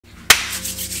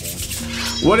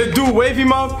What it do, Wavy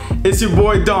Mob? It's your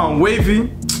boy Don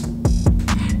Wavy.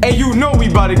 And you know we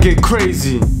about to get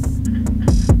crazy.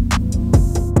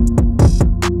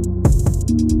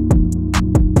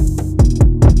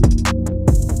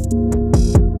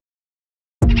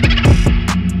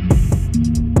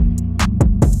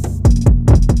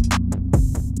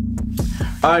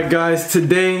 Alright guys,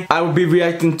 today I will be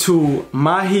reacting to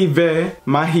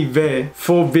Maahi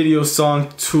full video song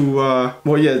to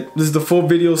well yeah, this is the full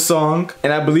video song,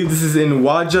 and I believe this is in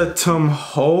Wajah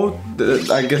Ho,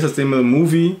 I guess that's the name of the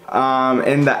movie.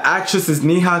 And the actress is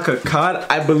Neha Kakkar.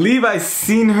 I believe I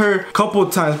seen her a couple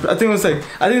times. I think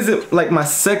it's like my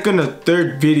second or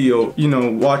third video, you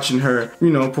know, watching her, you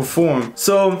know, perform.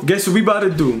 So guess what we about to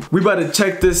do? We about to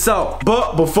check this out.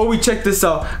 But before we check this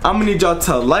out, I'm gonna need y'all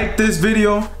to like this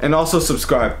video and also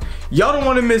subscribe. Y'all don't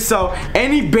want to miss out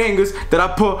any bangers that I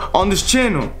put on this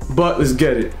channel. But let's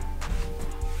get it.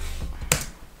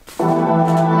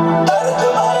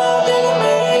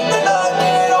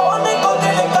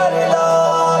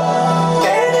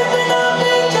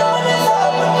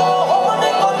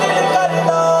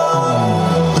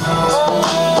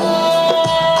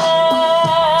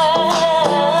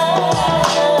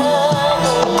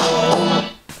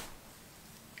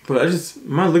 But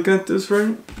am I looking at this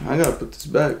right? I gotta put this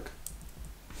back.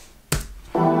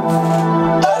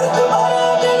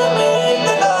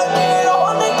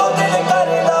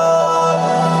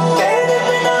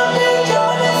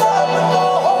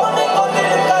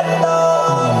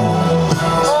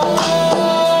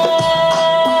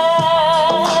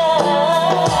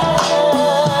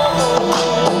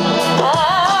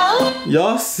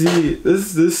 Y'all see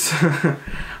this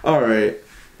all right.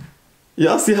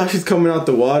 Y'all see how she's coming out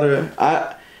the water?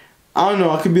 I don't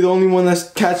know, I could be the only one that's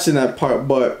catching that part,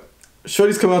 but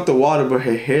shorty's coming out the water, but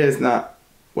her hair is not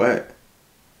wet.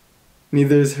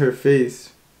 Neither is her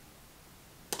face.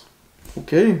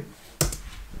 Okay.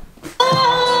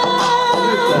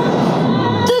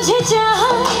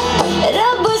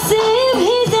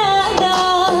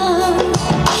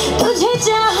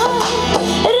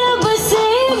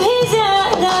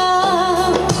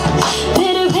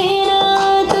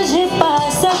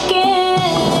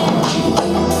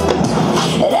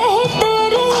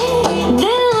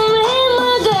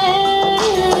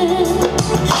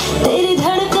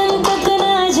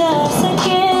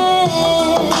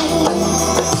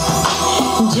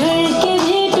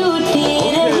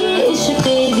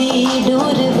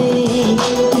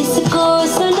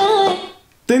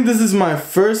 I think this is my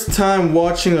first time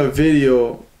watching a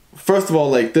video, first of all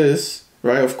like this,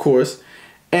 right, of course,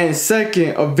 and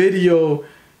second, a video,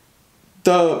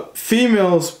 the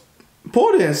females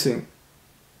pole dancing.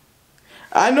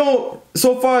 I know,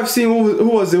 so far I've seen, who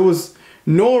was it? It was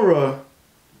Nora.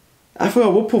 I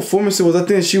forgot what performance it was. I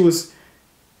think she was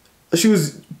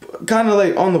kind of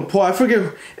like on the pole. I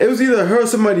forget, it was either her or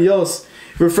somebody else.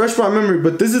 Refresh my memory,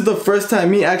 but this is the first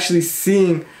time me actually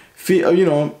seeing, you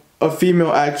know, a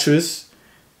female actress,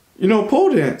 you know,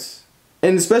 pole dance,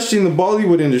 and especially in the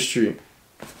Bollywood industry.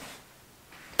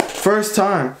 First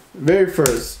time, very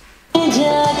first.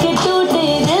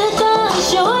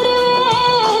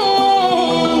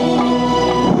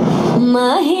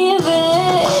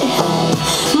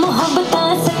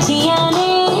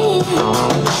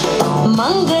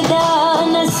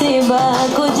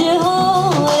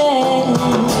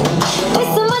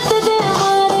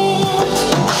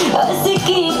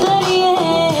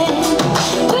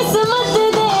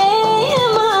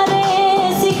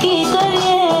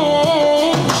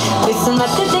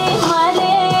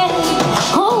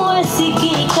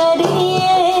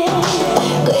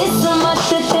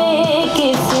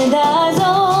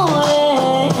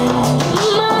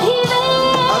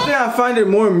 I find it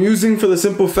more amusing for the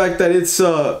simple fact that it's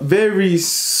a very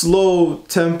slow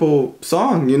tempo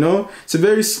song, you know? It's a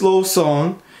very slow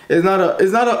song. It's not an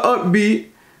upbeat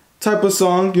type of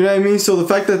song, you know what I mean? So the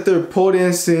fact that they're pole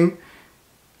dancing,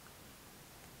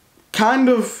 kind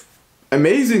of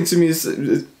amazing to me.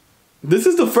 This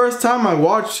is the first time I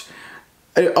watched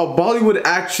a Bollywood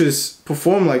actress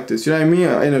perform like this, you know what I mean,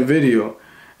 in a video.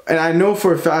 And I know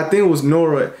for a fact, I think it was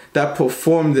Nora that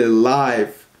performed it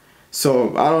live.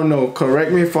 So, I don't know,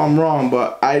 correct me if I'm wrong,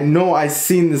 but I know I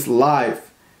seen this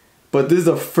live. But this is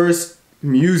the first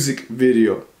music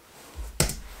video.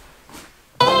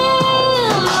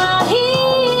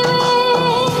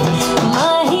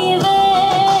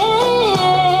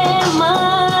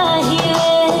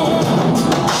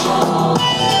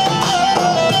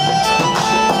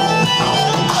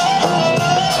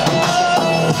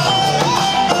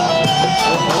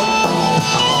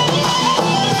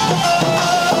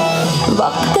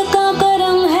 वक्त का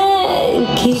करम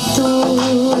है कि तू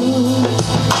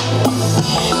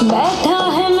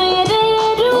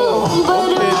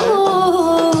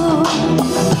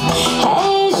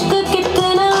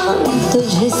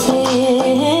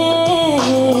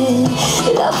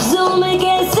लफ्जों में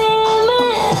कैसे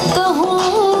मैं कहूँ,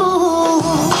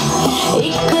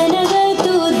 एक नजर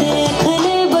तू देख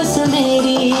ले बस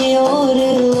मेरी ओर,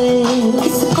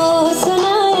 किसको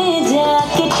सुनाए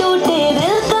जाके टूटे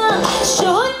दिल का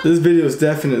शोर. This video is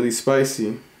definitely spicy.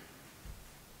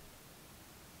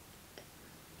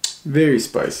 Very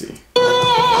spicy.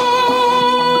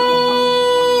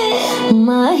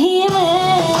 माही में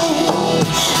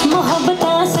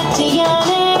मोहब्बतां सच्चियां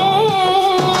ने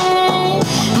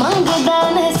मंगदा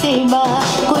नसीबा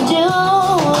कुछ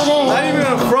और.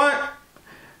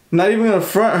 Not even gonna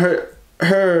front.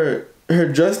 Her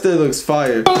dress there looks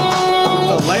fire. The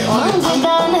light on it.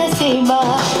 मंगदा नसीबा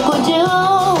कुछ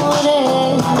और.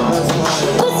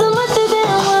 किस्मत दे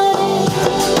हमारे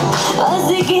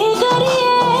अज़की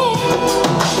करिए,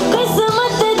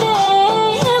 किस्मत दे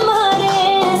हमारे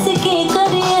अज़की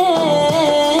करिए,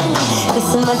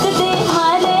 किस्मत दे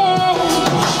हमारे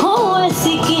हो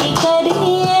अज़की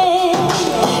करिए,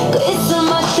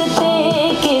 किस्मत ते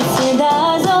किसदा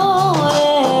ज़ोर.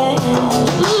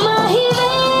 माही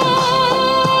वे,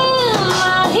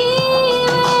 माही वे,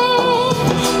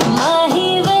 माही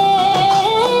वे,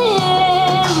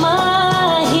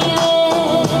 माही वे.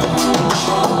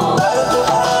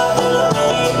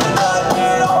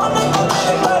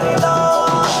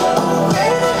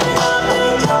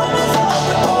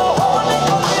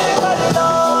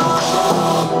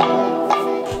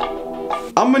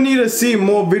 I'm gonna need to see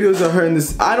more videos of her in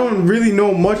this. I don't really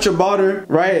know much about her,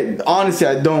 right? Honestly,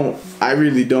 I don't. I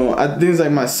really don't. I think it's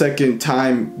like my second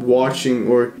time watching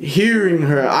or hearing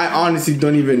her. I honestly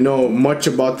don't even know much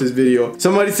about this video.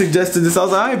 Somebody suggested this. I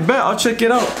was like, I bet I'll check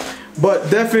it out.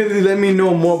 But definitely let me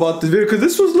know more about this video because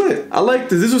this was lit. I like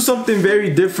this. This was something very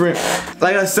different.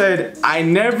 Like I said, I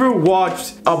never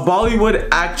watched a Bollywood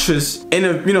actress in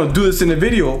a, do this in a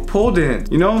video, pole dance,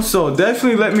 So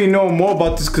definitely let me know more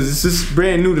about this because this is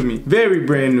brand new to me. Very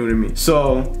brand new to me.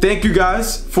 So thank you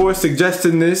guys for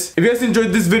suggesting this. If you guys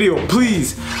enjoyed this video,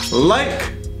 please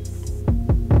like.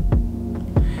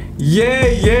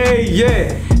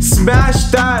 Yeah.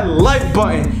 Smash that like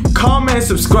button. Comment,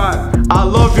 subscribe. I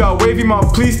love y'all. Wavy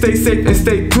Mob, please stay safe and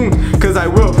stay tuned because I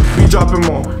will be dropping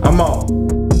more. I'm out.